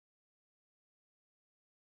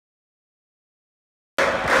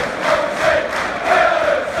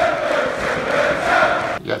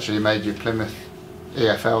actually made your Plymouth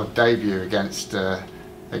EFL debut against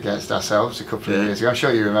ourselves a couple of years ago. I'm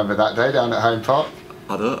sure you remember that day down at Home Park.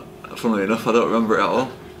 I don't. Funnily enough, I don't remember it at all.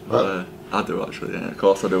 But I do actually. Yeah, of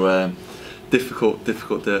course I do. Difficult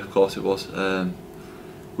day. Of course it was.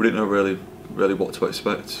 We didn't know really what to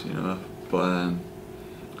expect, you know. But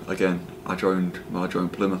again, I joined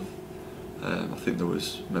Plymouth. I think there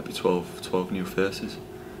was maybe 12 new faces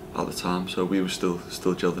at the time, so we were still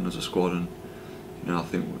gelling as a squad, and you know, I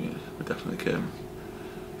think we definitely came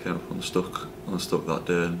up unstuck that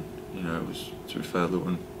day, and you know, it was, to be fair,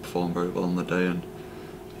 Luton performed very well on the day, and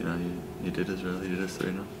you know, you did us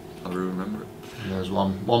 3-0. I really remember it. There was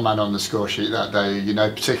one man on the score sheet that day you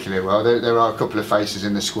know particularly well. There are a couple of faces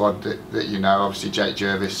in the squad that you know. Obviously Jake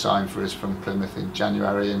Jervis signed for us from Plymouth in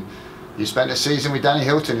January, and you spent a season with Danny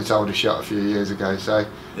Hylton at Aldershot a few years ago, so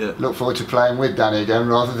yeah. Look forward to playing with Danny again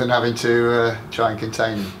rather than having to try and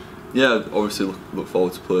contain him. Yeah, obviously look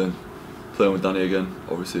forward to playing with Danny again.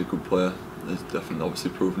 Obviously a good player. He's definitely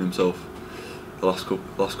obviously proven himself the last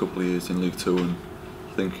couple of years in League Two, and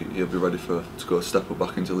I think he'll be ready to go a step up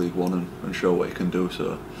back into League One and show what he can do.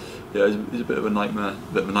 So yeah, he's a bit of a nightmare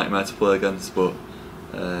to play against, but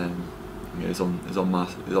yeah, he's on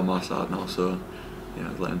my side now, so you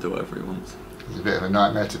know, let him do whatever he wants. He's a bit of a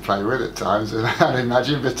nightmare to play with at times, I'd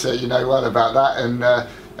imagine, but you know well about that,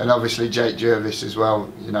 and obviously Jake Jervis as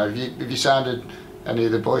well. You know, have you sounded any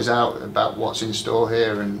of the boys out about what's in store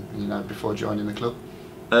here, and you know, before joining the club?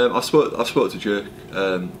 I spoke to Jake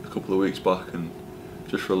a couple of weeks back, and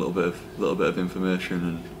just for a little bit of information,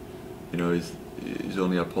 and you know, he's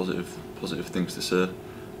only had positive things to say.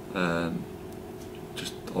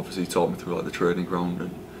 Just obviously talked me through like the training ground,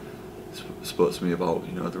 and spoke to me about,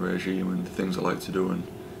 you know, the regime and the things I like to do, and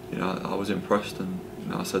you know, I was impressed, and you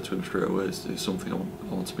know, I said to him straight away, it's something I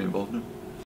want to be involved in.